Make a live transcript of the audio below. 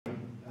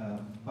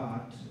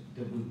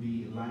there will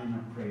be line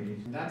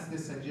upgraded. And that's the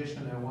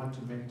suggestion I want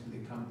to make to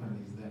the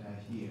companies that are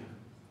here,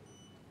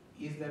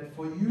 is that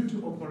for you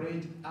to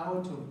operate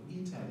out of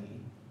Italy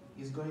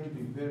is going to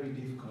be very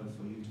difficult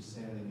for you to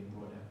sell any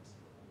products.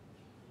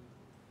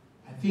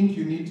 I think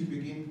you need to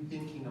begin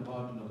thinking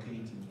about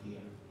locating here.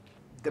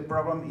 The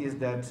problem is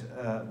that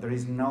there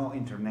is no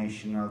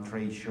international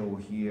trade show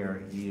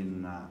here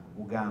in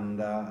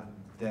Uganda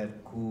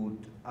that could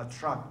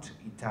attract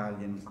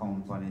Italian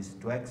companies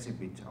to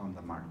exhibit on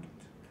the market.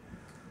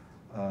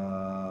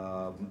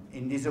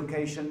 In this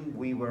occasion,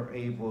 we were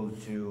able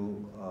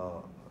to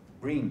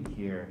bring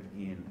here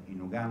in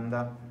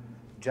Uganda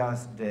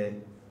just the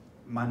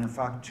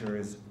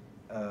manufacturers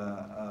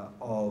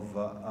of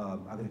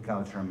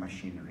agricultural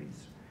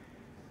machineries.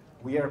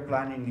 We are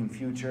planning in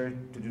future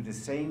to do the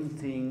same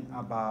thing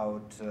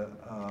about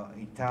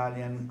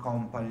Italian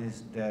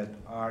companies that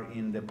are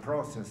in the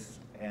process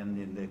and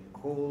in the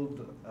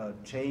cold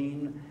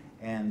chain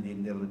and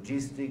in the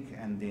logistic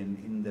and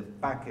in the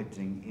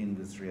packaging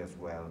industry as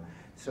well,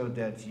 so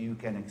that you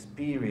can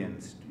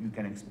experience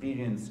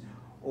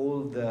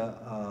all the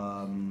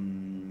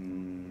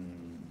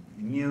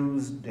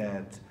news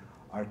that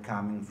are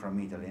coming from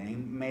Italy.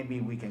 And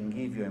maybe we can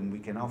give you and we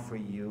can offer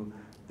you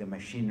the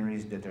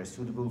machineries that are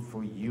suitable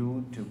for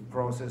you to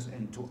process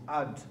and to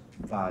add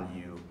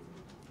value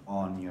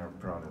on your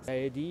products. The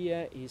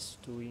idea is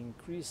to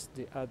increase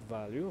the add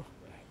value.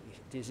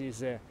 This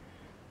is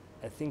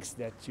things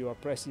that your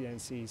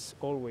presidency is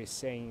always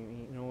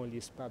saying in all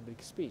his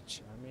public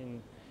speech. I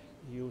mean,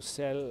 you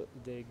sell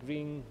the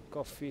green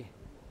coffee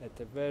at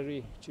a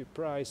very cheap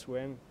price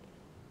when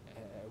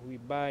we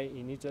buy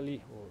in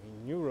Italy or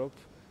in Europe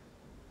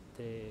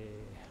the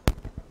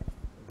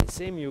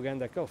same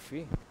Uganda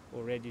coffee,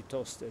 already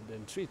toasted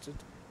and treated.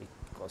 It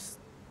costs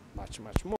much more.